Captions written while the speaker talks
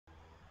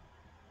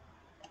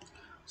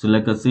So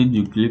like I said,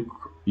 you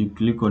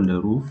click on the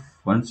roof.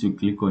 Once you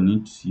click on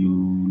it, you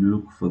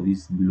look for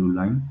this blue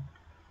line.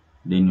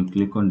 Then you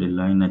click on the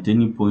line at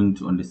any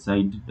point on the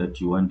side that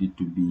you want it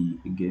to be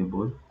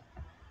gable.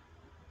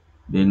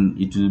 Then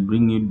it will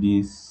bring you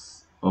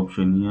this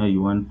option here.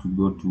 You want to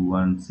go to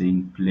one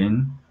saying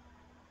plane,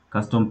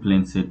 custom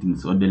plane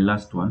settings, or the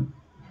last one,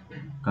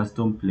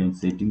 custom plane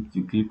settings.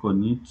 You click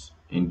on it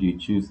and you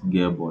choose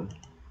gable,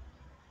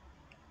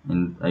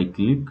 and I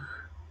click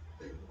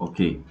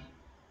OK.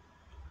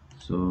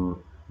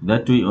 So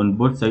that way on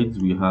both sides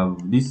we have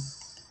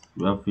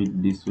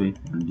it this way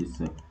and this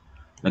way.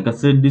 Like I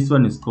said, this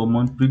one is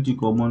common, pretty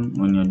common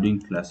when you're doing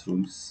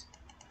classrooms.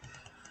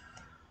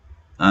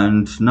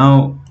 And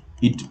now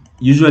it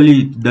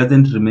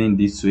doesn't remain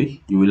this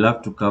way. You will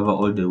have to cover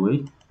all the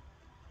way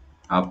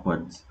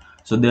upwards.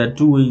 So there are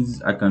two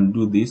ways I can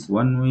do this.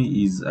 One way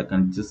is I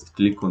can just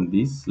click on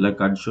this like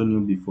I'd shown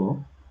you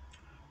before.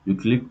 You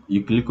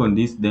click on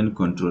this, then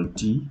Control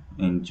T,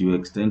 and you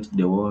extend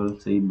the wall,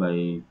 say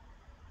by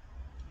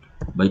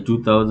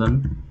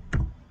 2000.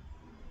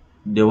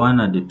 The one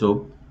at the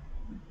top,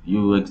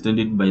 you extend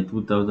it by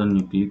 2000.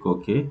 You click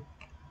OK,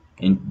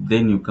 and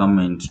then you come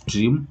and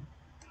trim.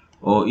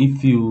 Or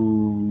if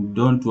you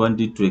don't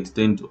want it to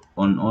extend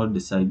on all the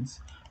sides,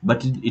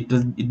 but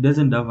it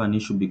doesn't have an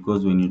issue,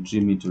 because when you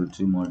trim it will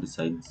trim all the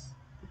sides.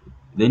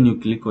 Then you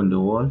click on the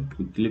wall,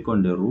 you click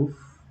on the roof,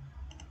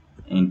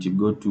 and you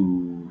go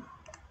to,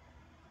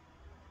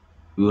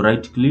 you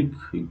right click,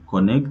 you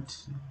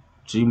connect,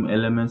 trim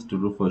elements to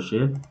roof or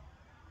shell,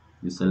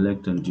 you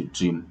select and you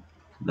trim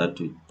that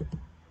way.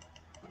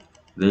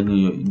 Then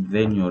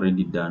you're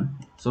already done.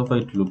 So far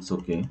it looks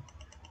okay.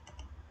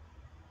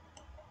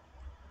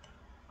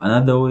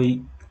 Another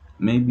way,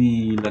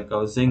 maybe like I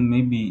was saying,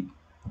 maybe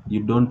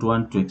you don't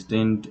want to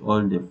extend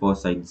all the four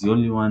sides, you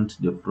only want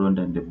the front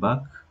and the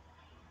back.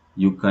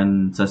 You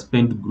can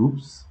suspend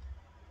groups.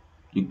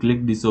 You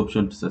click this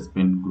option to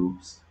suspend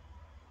groups,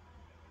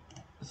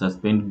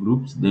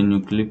 then you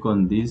click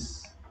on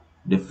this,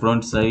 the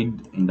front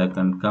side, and I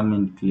can come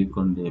and click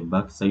on the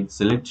back side.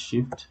 Select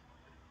shift,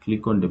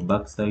 click on the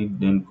back side,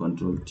 then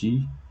Control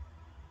T,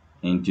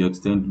 and you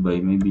extend by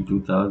maybe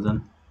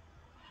 2000.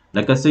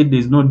 Like I said,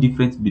 there's no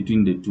difference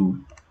between the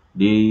two.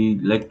 They,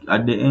 like,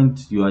 at the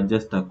end you are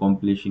just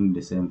accomplishing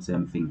the same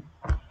thing.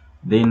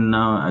 Then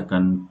now I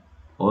can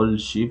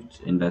hold shift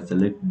and I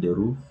select the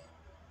roof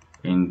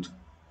and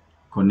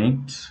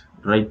connect,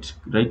 right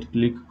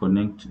click,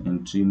 connect,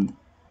 and trim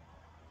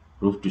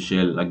roof to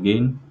shell.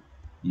 Again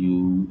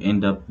you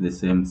end up the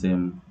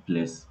same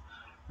place.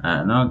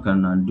 Now I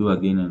can undo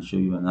again and show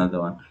you another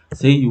one.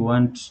 Say you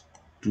want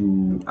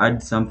to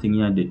add something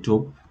here at the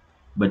top,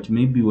 but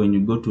maybe when you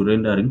go to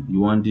rendering you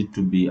want it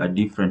to be a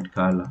different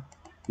color,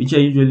 which I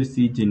usually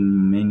see it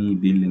in many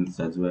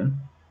buildings as well.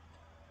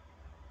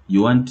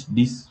 You want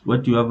this,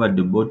 what you have at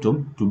the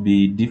bottom, to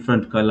be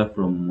different color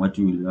from what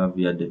you will have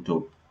here at the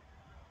top.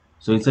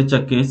 So in such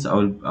a case, I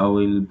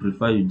will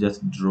prefer you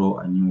just draw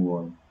a new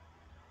wall.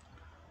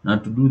 Now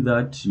to do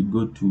that, you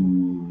go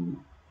to,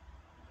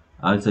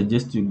 I'll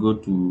suggest you go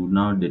to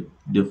now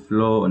the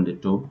floor on the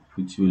top,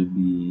 which will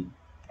be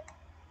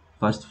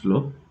first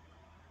floor,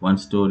 one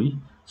story.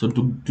 So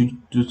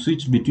to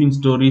switch between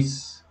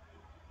stories,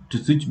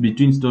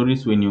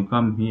 when you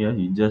come here,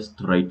 you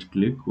just right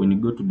click. When you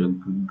go to the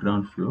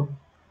ground floor,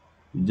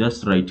 you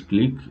just right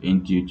click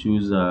and you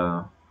choose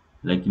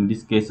like in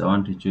this case I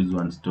want to choose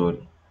one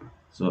story.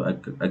 So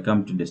I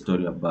come to the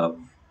story above,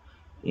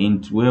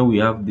 and where we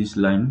have this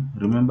line,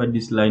 remember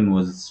this line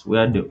was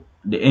where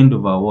the end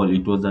of our wall,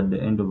 it was at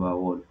the end of our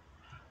wall.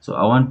 So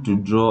I want to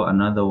draw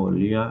another wall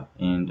here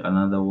and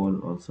another wall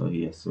also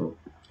here. So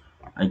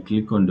I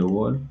click on the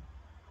wall,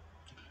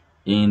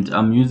 and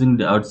I'm using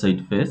the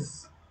outside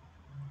face.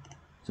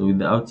 So with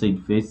the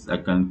outside face, I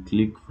can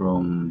click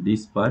from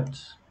this part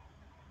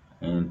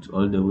and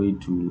all the way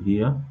to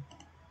here.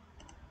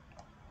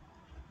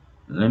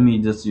 Let me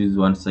just use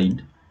one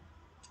side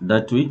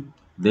that way.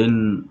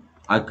 Then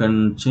I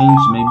can change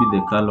maybe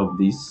the color of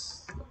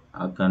this.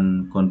 I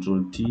can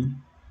Control T.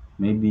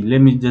 Maybe let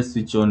me just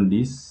switch on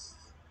this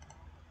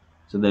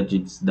so that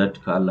it's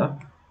that color,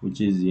 which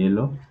is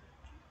yellow,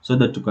 so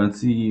that you can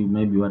see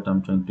maybe what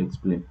I'm trying to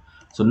explain.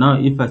 So now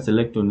if I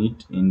select on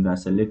it and I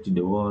select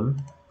the wall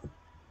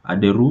at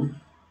the roof,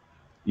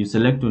 you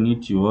select on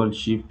it, you hold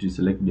shift to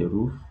select the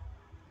roof,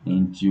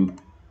 and you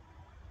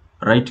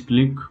right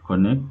click,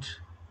 connect,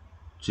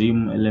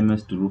 trim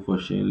elements to roof or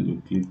shell,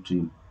 you click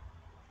trim.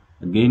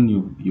 Again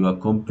you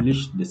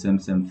accomplish the same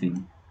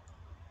thing.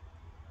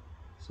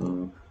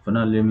 So for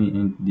now, let me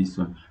end this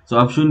one. So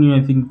I've shown you,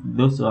 I think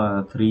those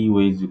are 3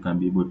 ways you can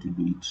be able to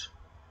do it.